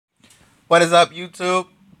What is up, YouTube?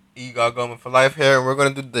 Ego Going for Life here, and we're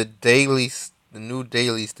gonna do the new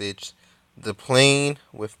daily stage, the plane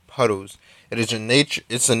with puddles. It is a nature.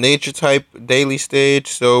 It's a nature type daily stage,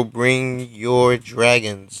 so bring your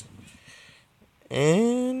dragons.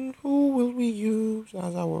 And who will we use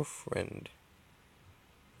as our friend?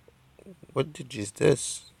 What digi is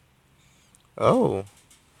this? Oh,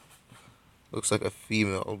 looks like a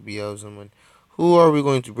female Beelzebub. Who are we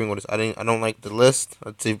going to bring with us? I don't like the list.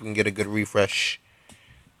 Let's see if we can get a good refresh.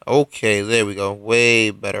 Okay, there we go. Way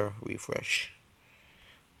better refresh.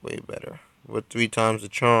 Way better. With 3 times the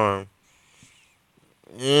charm.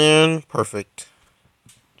 And perfect.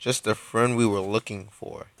 Just the friend we were looking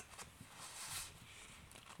for.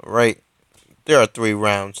 Alright. There are 3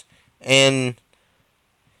 rounds. And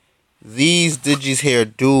these digis here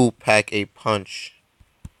do pack a punch.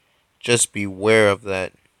 Just beware of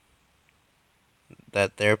that.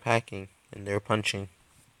 That they're packing and they're punching.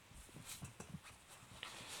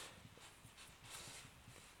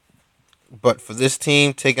 But for this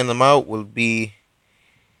team, taking them out will be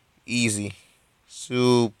easy.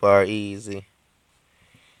 Super easy.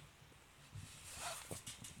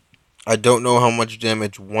 I don't know how much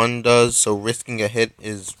damage one does, so risking a hit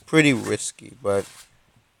is pretty risky, but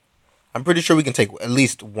I'm pretty sure we can take at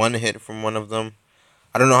least one hit from one of them.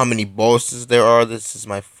 I don't know how many bosses there are. This is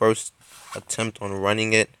my first attempt on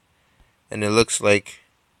running it, and it looks like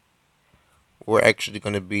we're actually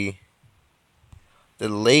going to be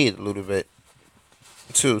delayed a little bit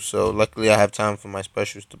too, so luckily I have time for my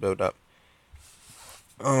specials to build up.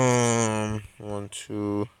 1,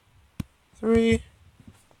 2, 3.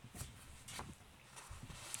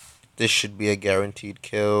 This should be a guaranteed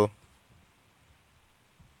kill.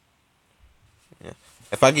 Yeah.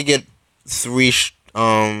 If I could get 3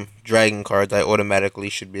 dragon cards, I automatically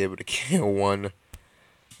should be able to kill one.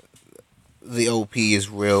 The OP is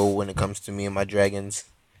real when it comes to me and my dragons.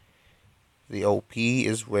 The OP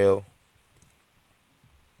is real.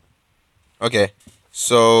 Okay,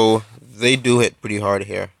 so they do hit pretty hard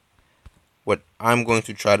here. What I'm going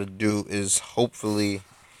to try to do is hopefully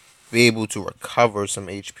be able to recover some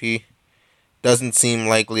HP. Doesn't seem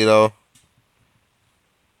likely though.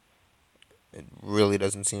 It really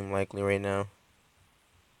doesn't seem likely right now.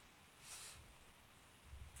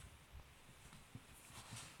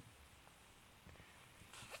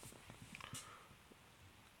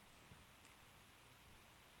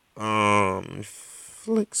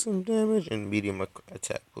 Inflict some damage and medium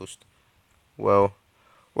attack boost. Well,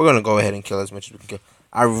 we're gonna go ahead and kill as much as we can kill.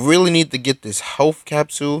 I really need to get this health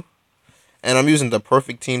capsule, and I'm using the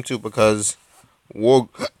perfect team too because War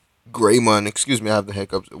Greymon. Excuse me, I have the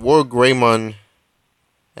hiccups. War Greymon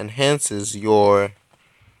enhances your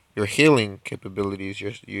healing capabilities,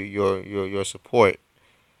 your support.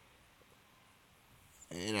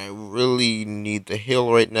 And I really need to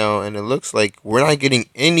heal right now, and it looks like we're not getting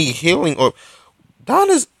any healing. Or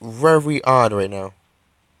Don is very odd right now.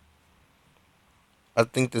 I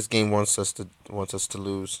think this game wants us to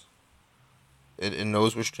lose. It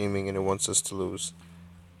knows we're streaming and it wants us to lose,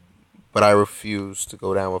 but I refuse to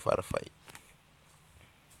go down without a fight.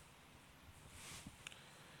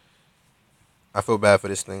 I feel bad for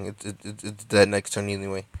this thing. It's dead next turn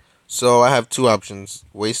anyway. So I have 2 options.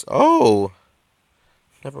 Waste. Oh,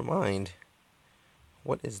 never mind.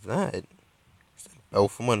 What is that? Is that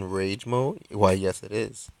Belfamon Rage Mode? Why, yes, it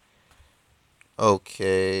is.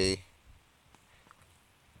 Okay.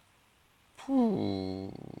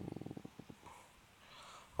 Ooh.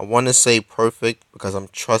 I want to say perfect because I'm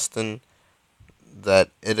trusting that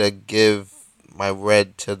it'll give my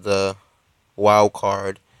red to the wild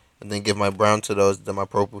card and then give my brown to those, then my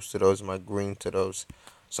purples to those, and my green to those.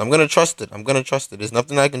 So I'm going to trust it. There's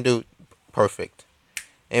nothing I can do. Perfect.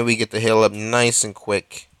 And we get the heal up nice and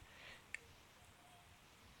quick.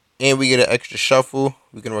 And we get an extra shuffle.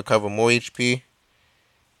 We can recover more HP.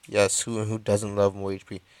 Yes, who doesn't love more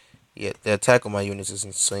HP? Yeah, the attack on my units is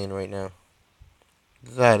insane right now.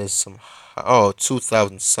 That is some... Oh,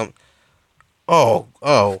 2,000 some... Oh.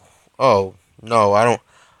 No, I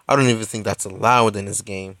don't even think that's allowed in this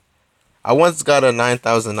game. I once got a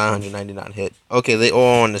 9,999 hit. Okay, they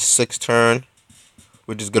all on the 6th turn,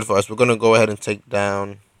 which is good for us. We're going to go ahead and take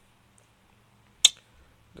down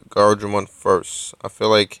the Gardramon first. I feel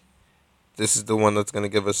like this is the one that's going to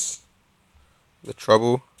give us the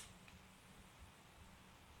trouble.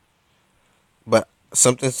 But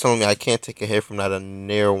something's telling me I can't take a hit from that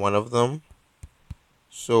near one of them.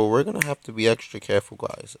 So we're going to have to be extra careful,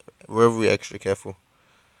 guys. Very extra careful.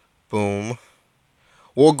 Boom.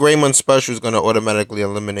 War Greymon special is going to automatically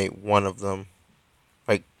eliminate one of them.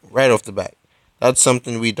 Like, right off the bat. That's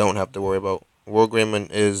something we don't have to worry about. War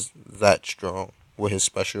Greymon is that strong with his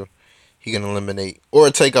special. He can eliminate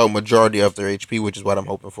or take out majority of their HP, which is what I'm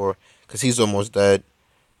hoping for. Because he's almost dead.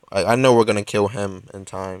 I know we're going to kill him in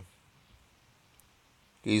time.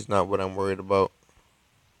 He's not what I'm worried about.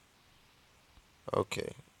 Okay.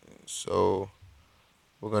 So,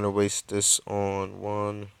 we're going to waste this on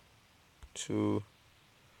 1, 2.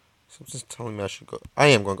 Something's telling me I should go. I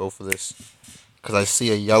am going to go for this. Because I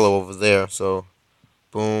see a yellow over there. So,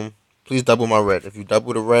 boom. Please double my red. If you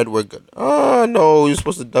double the red, we're good. Oh, no. You're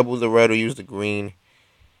supposed to double the red or use the green.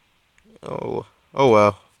 Oh, oh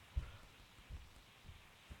well.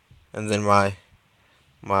 And then my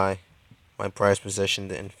prized possession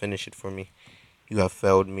didn't finish it for me. You have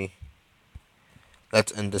failed me.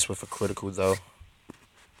 Let's end this with a critical though.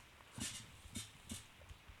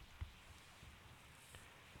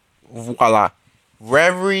 Voila.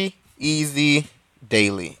 Very easy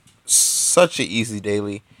daily. Such an easy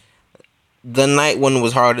daily. The night one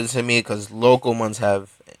was harder to me because Locomons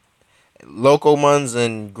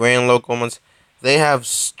and Grand Locomons, they have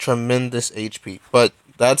tremendous HP. But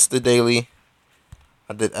that's the daily.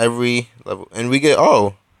 I did every level. And we get,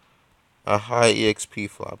 a high EXP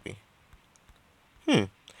floppy. They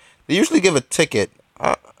usually give a ticket.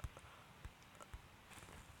 I'm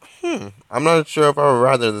not sure if I would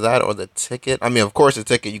rather that or the ticket. I mean, of course, the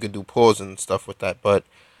ticket, you could do pulls and stuff with that. But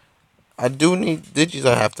I do need digis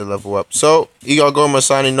I have to level up. So, Eagle Gorma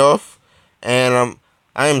signing off. And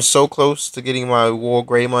I am so close to getting my War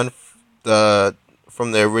Greymon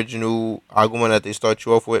from the original Agumon that they start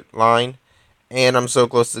you off with line. And I'm so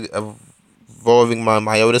close to evolving my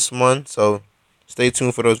Myotismon. So, stay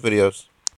tuned for those videos.